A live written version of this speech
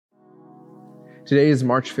Today is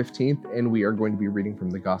March 15th, and we are going to be reading from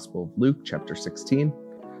the Gospel of Luke, chapter 16,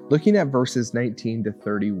 looking at verses 19 to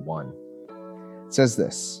 31. It says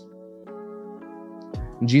this: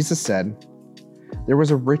 And Jesus said, "There was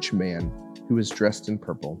a rich man who was dressed in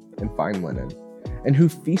purple and fine linen, and who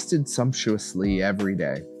feasted sumptuously every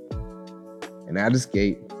day. And at his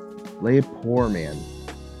gate lay a poor man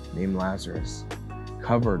named Lazarus,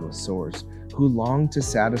 covered with sores, who longed to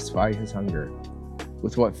satisfy his hunger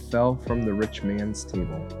with what fell from the rich man's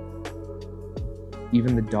table.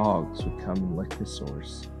 Even the dogs would come and lick his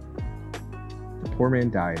sores. The poor man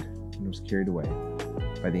died and was carried away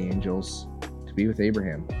by the angels to be with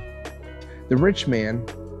Abraham. The rich man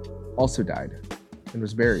also died and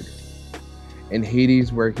was buried. In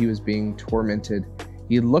Hades, where he was being tormented,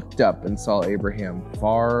 he looked up and saw Abraham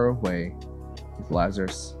far away with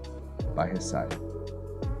Lazarus by his side.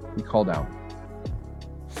 He called out,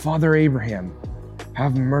 'Father Abraham,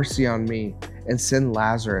 have mercy on me, and send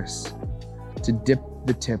Lazarus to dip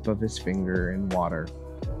the tip of his finger in water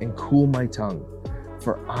and cool my tongue,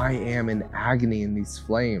 for I am in agony in these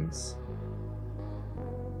flames.'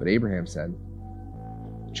 But Abraham said,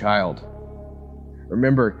 'Child,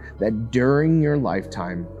 remember that during your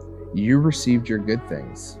lifetime you received your good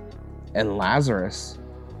things, and Lazarus,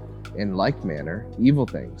 in like manner, evil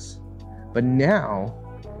things. But now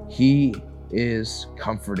he is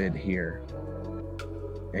comforted here,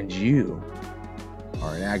 and you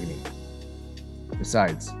are in agony.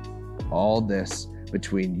 Besides all this,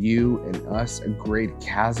 between you and us a great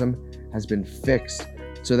chasm has been fixed,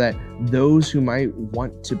 so that those who might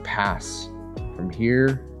want to pass from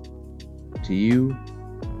here to you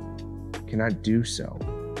cannot do so,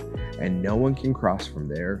 and no one can cross from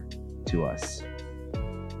there to us.'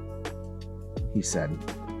 He said,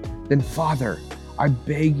 'Then, Father, I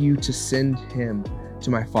beg you to send him to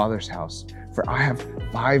my father's house, for I have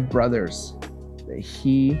 5 brothers, that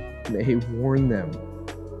he may warn them,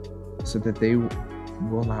 so that they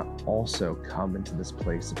will not also come into this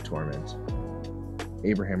place of torment.'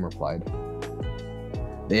 Abraham replied,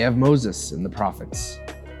 'They have Moses and the prophets.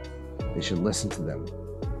 They should listen to them.'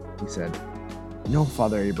 He said, 'No,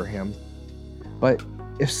 Father Abraham, but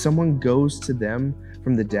if someone goes to them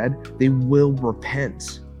from the dead, they will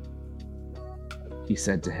repent.' He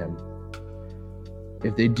said to him,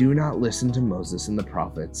 'If they do not listen to Moses and the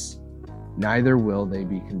prophets, neither will they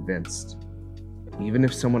be convinced, even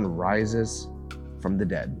if someone rises from the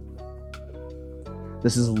dead.'"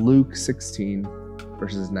 This is Luke 16,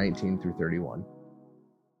 verses 19 through 31.